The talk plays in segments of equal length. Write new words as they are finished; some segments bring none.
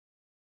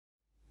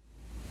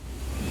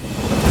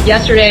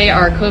Yesterday,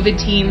 our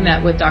COVID team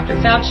met with Dr.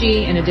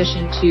 Fauci in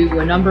addition to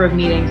a number of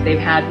meetings they've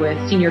had with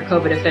senior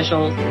COVID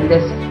officials.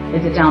 This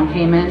is a down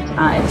payment.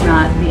 It's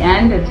not the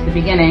end, it's the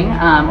beginning,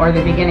 or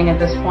the beginning at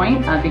this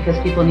point, because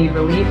people need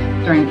relief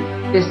during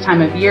this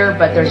time of year,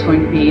 but there's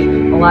going to be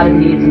a lot of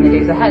needs in the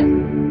days ahead.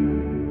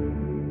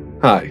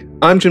 Hi,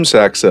 I'm Jim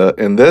Saxa,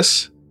 and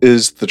this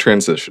is The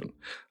Transition,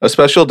 a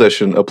special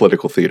edition of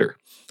Political Theater.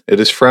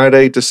 It is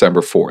Friday, December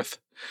 4th.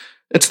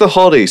 It's the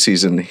holiday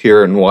season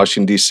here in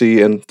Washington,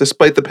 D.C., and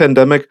despite the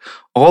pandemic,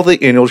 all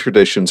the annual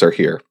traditions are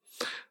here.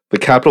 The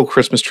Capitol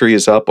Christmas tree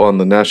is up on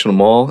the National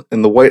Mall,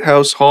 and the White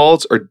House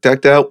halls are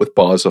decked out with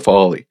boughs of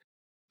holly.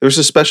 There's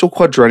a special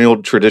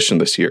quadrennial tradition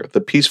this year,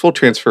 the peaceful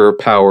transfer of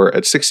power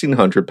at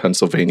 1600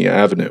 Pennsylvania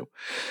Avenue.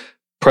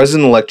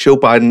 President-elect Joe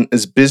Biden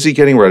is busy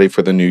getting ready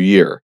for the new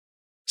year.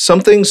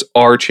 Some things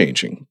are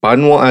changing.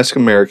 Biden will ask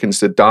Americans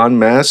to don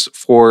masks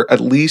for at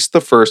least the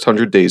first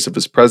 100 days of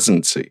his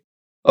presidency.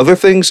 Other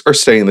things are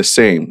staying the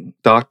same.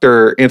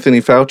 Dr. Anthony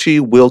Fauci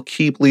will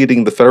keep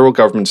leading the federal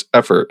government's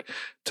effort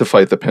to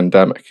fight the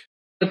pandemic.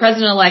 The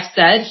president-elect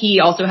said he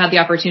also had the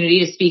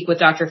opportunity to speak with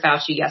Dr.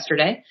 Fauci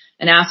yesterday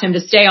and asked him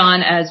to stay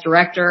on as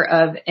director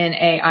of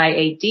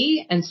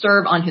NIAID and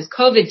serve on his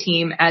COVID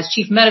team as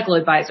chief medical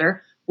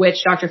advisor,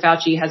 which Dr.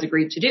 Fauci has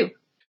agreed to do.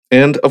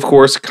 And, of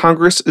course,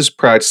 Congress is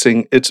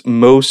practicing its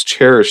most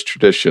cherished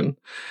tradition,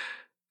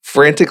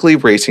 frantically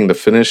racing to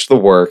finish the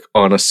work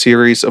on a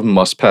series of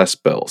must-pass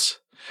bills.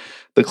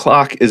 The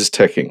clock is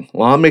ticking.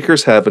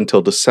 Lawmakers have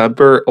until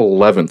December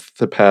 11th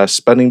to pass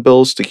spending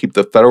bills to keep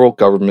the federal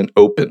government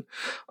open,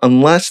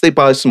 unless they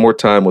buy some more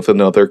time with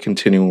another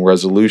continuing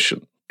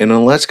resolution. And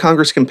unless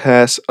Congress can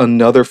pass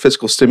another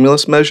fiscal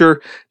stimulus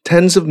measure,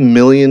 tens of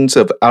millions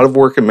of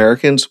out-of-work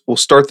Americans will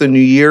start the new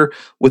year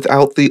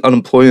without the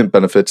unemployment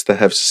benefits that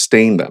have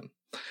sustained them.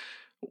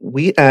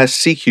 We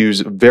asked CQ's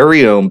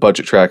very own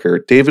budget tracker,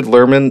 David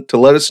Lerman, to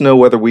let us know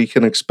whether we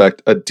can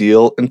expect a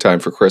deal in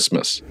time for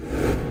Christmas.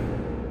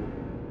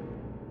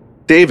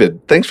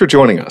 David, thanks for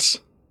joining us.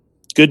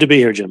 Good to be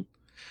here, Jim.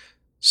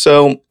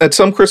 So, at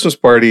some Christmas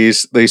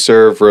parties, they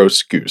serve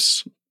roast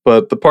goose,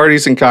 but the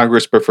parties in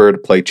Congress prefer to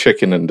play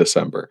chicken in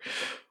December.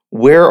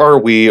 Where are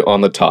we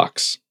on the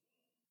talks?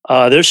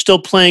 They're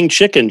still playing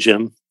chicken,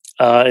 Jim.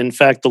 In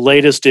fact, the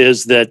latest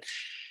is that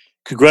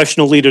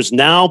congressional leaders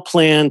now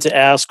plan to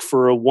ask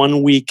for a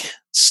one-week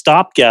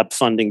stopgap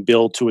funding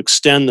bill to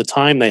extend the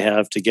time they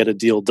have to get a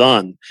deal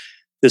done.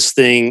 This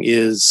thing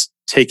is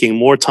taking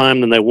more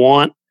time than they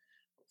want.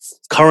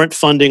 Current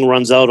funding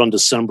runs out on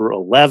December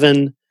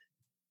 11.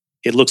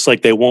 It looks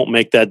like they won't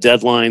make that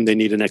deadline. They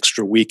need an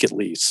extra week at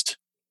least.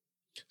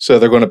 So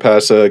they're going to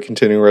pass a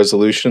continuing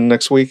resolution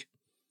next week?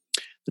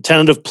 The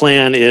tentative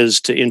plan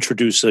is to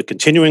introduce a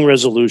continuing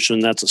resolution.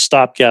 That's a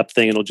stopgap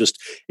thing. It'll just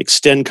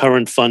extend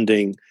current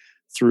funding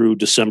through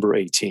December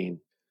 18.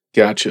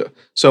 Gotcha.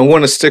 So I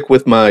want to stick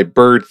with my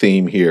bird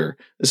theme here.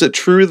 Is it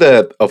true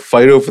that a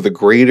fight over the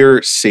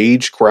greater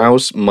sage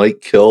grouse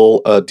might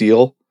kill a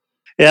deal?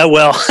 Yeah,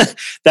 well,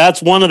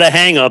 that's one of the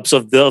hangups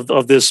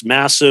of this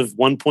massive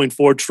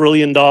 $1.4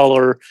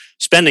 trillion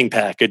spending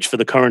package for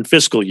the current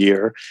fiscal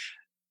year.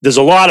 There's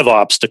a lot of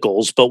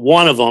obstacles, but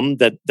one of them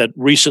that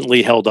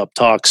recently held up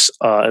talks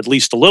at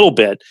least a little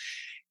bit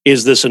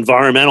is this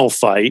environmental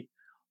fight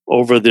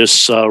over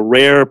this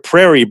rare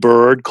prairie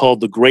bird called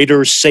the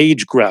greater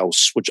sage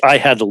grouse, which I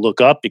had to look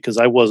up because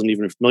I wasn't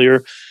even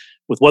familiar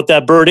with what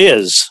that bird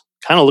is.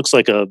 Kind of looks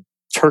like a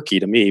turkey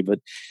to me, but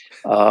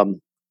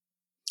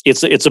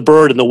it's a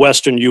bird in the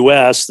western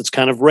U.S. that's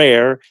kind of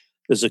rare.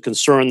 There's a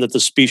concern that the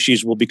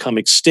species will become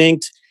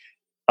extinct.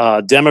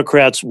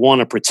 Democrats want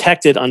to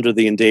protect it under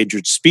the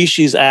Endangered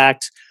Species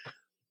Act.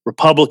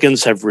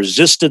 Republicans have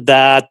resisted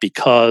that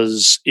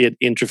because it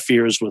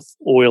interferes with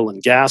oil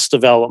and gas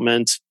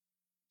development.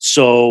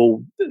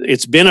 So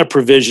it's been a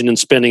provision in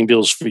spending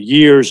bills for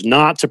years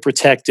not to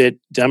protect it.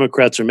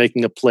 Democrats are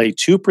making a play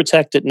to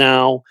protect it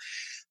now.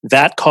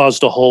 That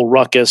caused a whole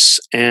ruckus,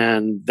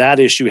 and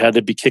that issue had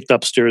to be kicked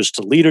upstairs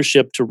to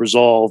leadership to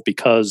resolve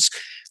because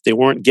they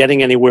weren't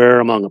getting anywhere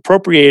among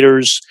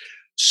appropriators.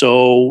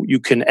 So you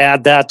can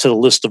add that to the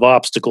list of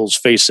obstacles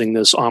facing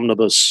this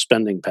omnibus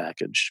spending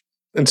package.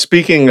 And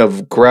speaking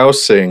of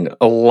grousing,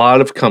 a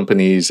lot of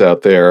companies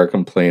out there are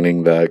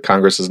complaining that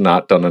Congress has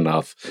not done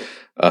enough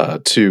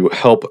to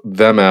help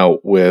them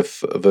out with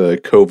the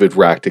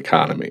COVID-wracked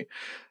economy.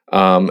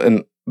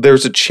 And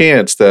there's a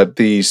chance that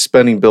these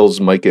spending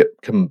bills might get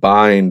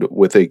combined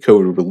with a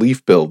COVID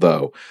relief bill,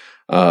 though,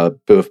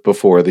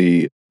 before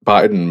the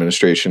Biden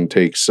administration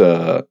takes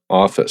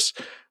office.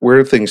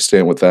 Where do things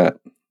stand with that?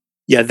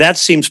 Yeah, that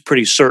seems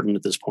pretty certain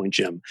at this point,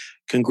 Jim.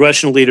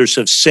 Congressional leaders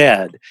have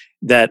said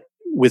that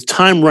with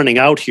time running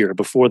out here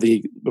before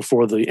the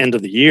end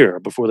of the year,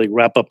 before they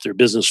wrap up their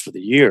business for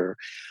the year,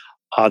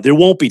 there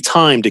won't be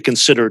time to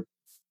consider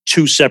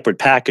two separate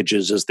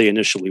packages as they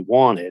initially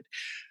wanted.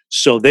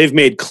 So they've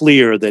made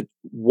clear that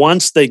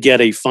once they get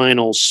a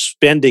final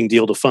spending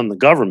deal to fund the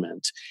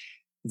government,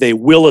 they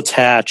will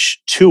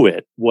attach to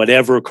it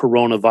whatever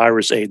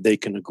coronavirus aid they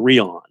can agree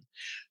on.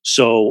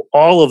 So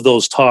all of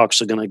those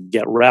talks are going to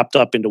get wrapped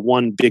up into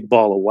one big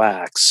ball of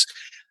wax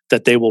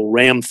that they will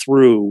ram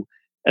through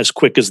as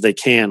quick as they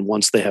can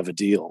once they have a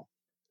deal.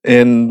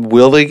 And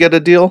will they get a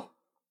deal?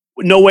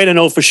 No way to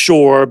know for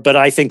sure, but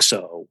I think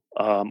so.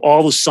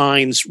 All the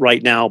signs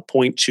right now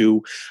point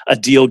to a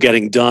deal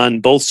getting done.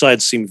 Both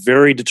sides seem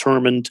very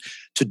determined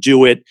to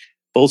do it.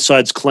 Both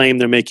sides claim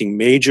they're making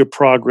major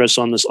progress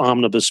on this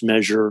omnibus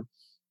measure.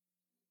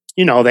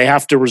 You know, they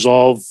have to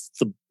resolve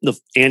the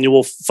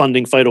annual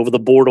funding fight over the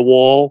border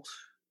wall,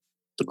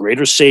 the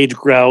greater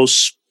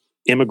sage-grouse,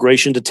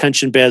 immigration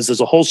detention beds.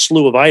 There's a whole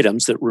slew of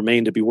items that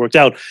remain to be worked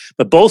out.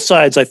 But both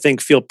sides, I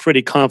think, feel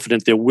pretty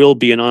confident there will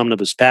be an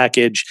omnibus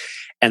package,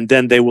 and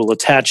then they will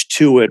attach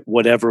to it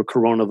whatever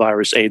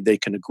coronavirus aid they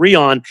can agree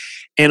on.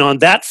 And on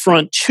that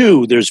front,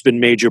 too, there's been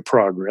major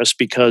progress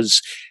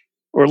because,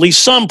 or at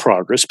least some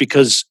progress,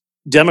 because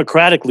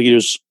Democratic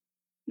leaders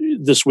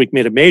this week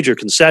made a major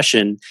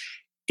concession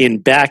in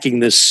backing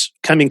this,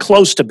 coming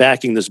close to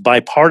backing this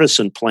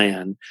bipartisan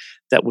plan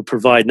that would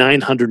provide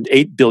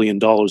 $908 billion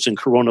in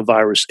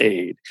coronavirus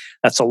aid.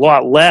 That's a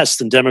lot less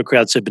than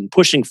Democrats have been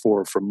pushing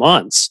for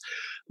months,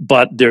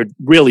 but they're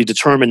really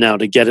determined now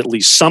to get at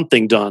least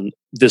something done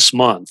this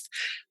month.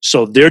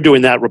 So they're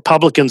doing that.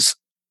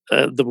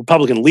 The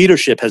Republican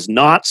leadership has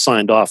not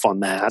signed off on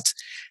that.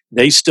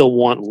 They still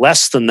want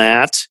less than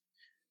that.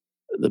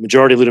 The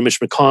Majority Leader Mitch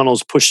McConnell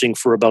is pushing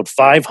for about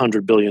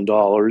 $500 billion.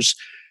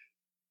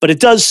 But it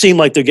does seem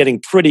like they're getting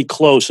pretty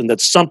close and that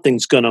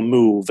something's going to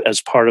move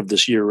as part of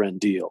this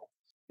year-end deal.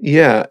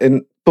 Yeah,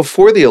 and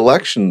before the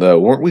election, though,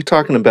 weren't we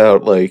talking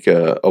about like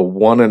a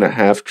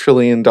 $1.5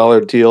 trillion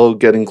deal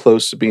getting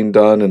close to being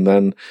done, and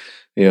then,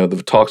 you know,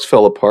 the talks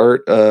fell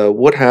apart?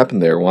 What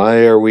happened there?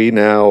 Why are we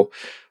now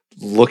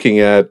looking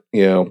at,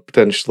 you know,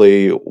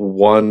 potentially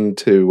 $1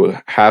 to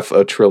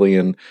 $500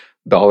 billion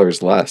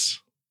less?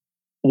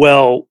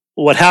 Well,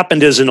 what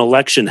happened is an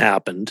election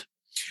happened.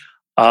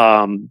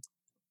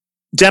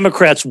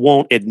 Democrats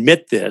won't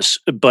admit this,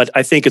 but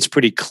I think it's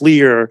pretty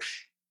clear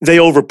they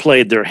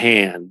overplayed their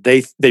hand.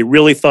 They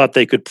really thought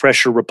they could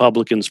pressure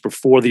Republicans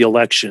before the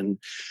election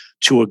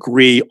to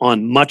agree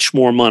on much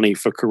more money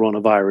for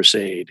coronavirus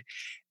aid.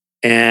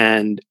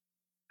 And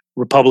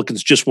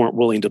Republicans just weren't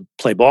willing to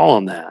play ball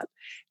on that.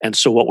 And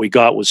so what we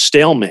got was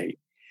stalemate.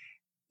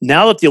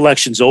 Now that the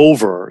election's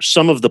over,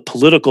 some of the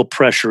political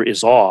pressure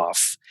is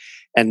off,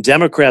 and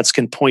Democrats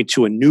can point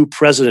to a new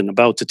president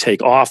about to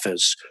take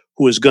office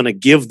who is going to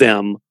give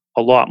them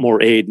a lot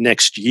more aid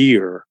next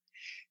year.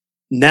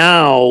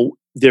 Now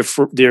they're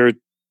phrasing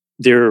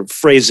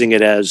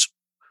it as,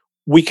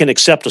 we can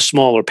accept a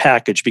smaller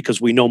package because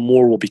we know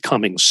more will be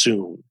coming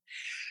soon.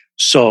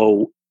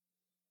 So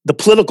the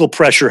political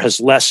pressure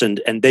has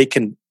lessened, and they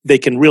can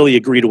really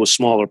agree to a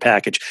smaller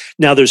package.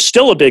 Now there's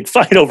still a big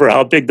fight over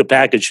how big the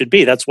package should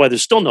be. That's why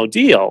there's still no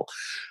deal.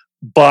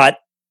 But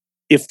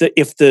if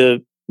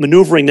the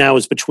maneuvering now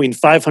is between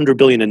 $500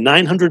 billion and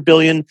 $900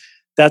 billion,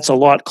 that's a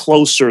lot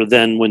closer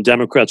than when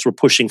Democrats were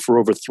pushing for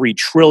over $3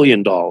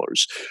 trillion.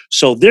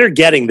 So they're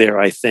getting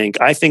there, I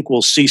think. I think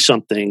we'll see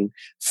something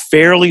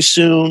fairly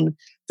soon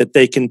that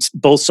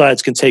both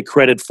sides can take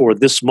credit for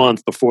this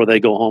month before they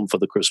go home for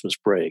the Christmas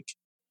break.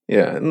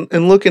 Yeah,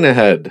 and looking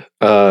ahead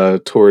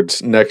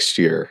towards next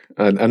year,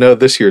 I know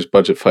this year's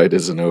budget fight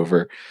isn't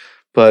over,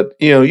 but,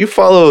 you know, you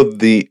follow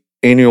the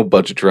annual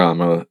budget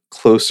drama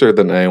closer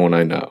than anyone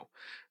I know.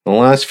 The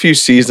last few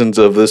seasons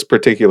of this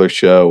particular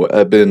show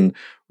have been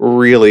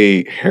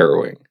really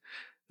harrowing.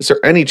 Is there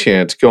any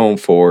chance going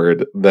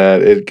forward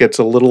that it gets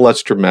a little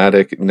less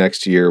dramatic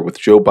next year with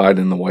Joe Biden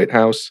in the White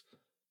House?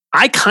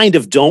 I kind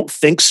of don't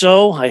think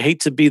so. I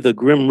hate to be the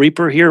Grim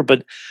Reaper here,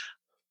 but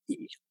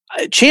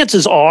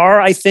chances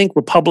are, I think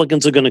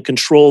Republicans are going to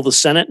control the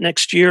Senate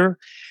next year.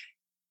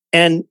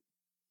 And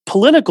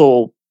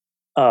political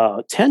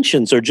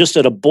tensions are just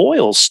at a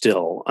boil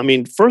still. I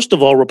mean, first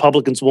of all,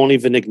 Republicans won't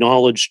even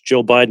acknowledge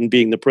Joe Biden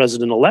being the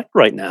president-elect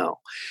right now.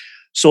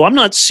 So I'm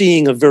not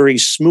seeing a very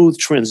smooth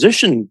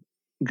transition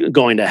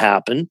going to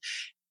happen.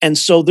 And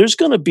so there's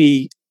going to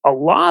be a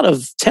lot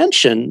of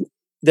tension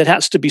that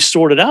has to be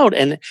sorted out.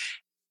 And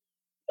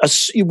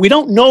we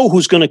don't know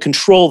who's going to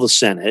control the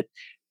Senate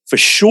for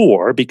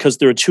sure, because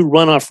there are two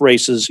runoff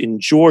races in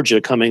Georgia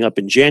coming up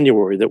in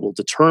January that will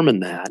determine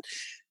that.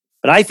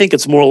 But I think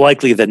it's more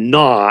likely than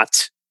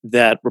not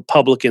that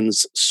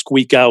Republicans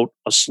squeak out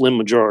a slim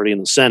majority in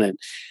the Senate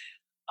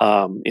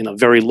in a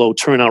very low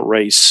turnout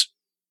race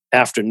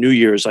after New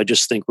Year's. I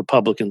just think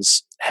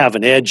Republicans have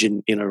an edge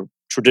in a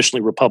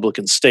traditionally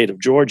Republican state of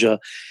Georgia,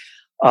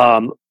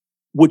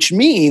 which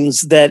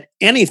means that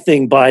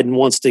anything Biden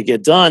wants to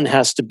get done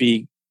has to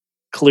be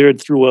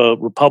cleared through a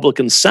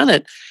Republican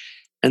Senate.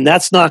 And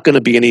that's not going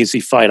to be an easy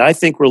fight. I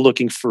think we're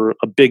looking for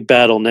a big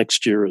battle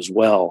next year as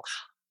well.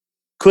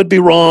 Could be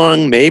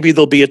wrong. Maybe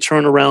there'll be a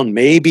turnaround.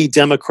 Maybe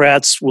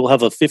Democrats will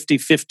have a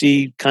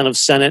 50-50 kind of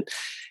Senate.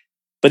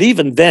 But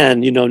even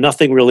then, you know,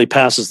 nothing really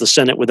passes the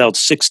Senate without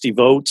 60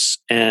 votes,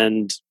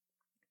 and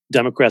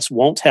Democrats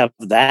won't have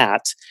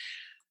that.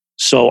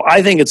 So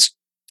I think it's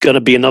going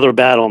to be another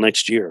battle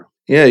next year.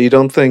 Yeah, you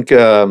don't think,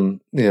 given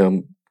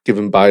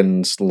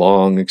Biden's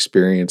long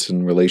experience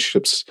in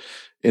relationships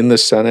in the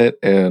Senate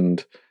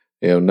and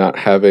not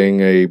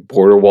having a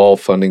border wall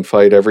funding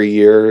fight every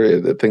year,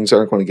 that things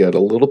aren't going to get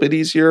a little bit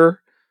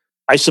easier?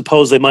 I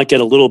suppose they might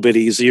get a little bit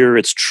easier.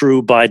 It's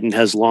true Biden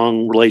has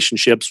long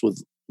relationships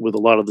with a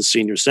lot of the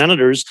senior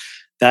senators.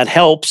 That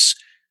helps.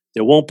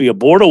 There won't be a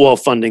border wall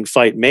funding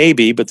fight,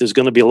 maybe, but there's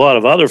going to be a lot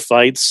of other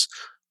fights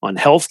on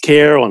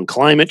healthcare, on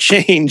climate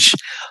change.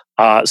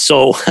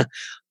 So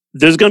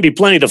there's going to be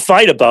plenty to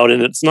fight about,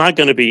 and it's not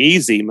going to be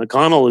easy.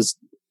 McConnell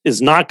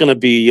is not going to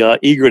be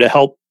eager to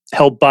help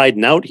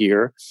Biden out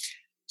here.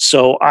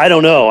 So I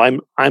don't know.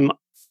 I'm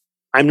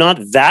not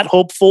that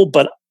hopeful,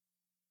 but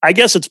I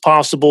guess it's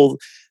possible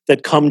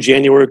that come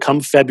January,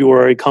 come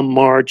February, come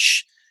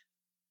March,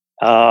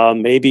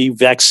 maybe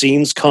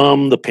vaccines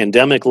come, the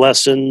pandemic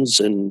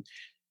lessens, and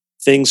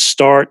things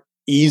start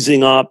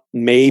easing up.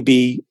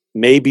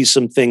 Maybe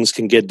some things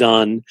can get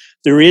done.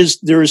 There is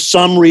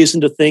some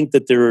reason to think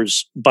that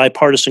there's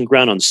bipartisan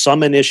ground on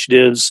some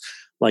initiatives,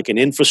 like an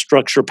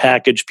infrastructure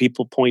package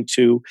people point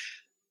to.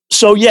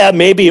 So yeah,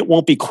 maybe it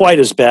won't be quite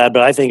as bad,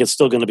 but I think it's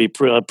still going to be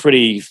a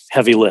pretty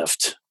heavy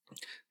lift.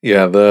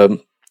 Yeah, the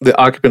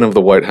occupant of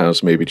the White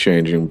House may be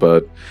changing,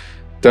 but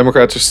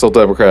Democrats are still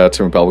Democrats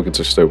and Republicans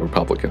are still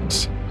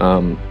Republicans.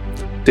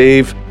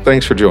 Dave,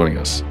 thanks for joining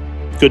us.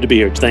 Good to be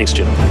here. Thanks,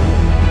 Jim.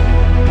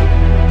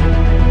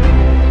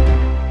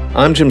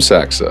 I'm Jim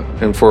Saxa,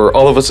 and for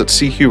all of us at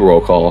CQ Roll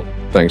Call,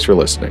 thanks for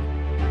listening.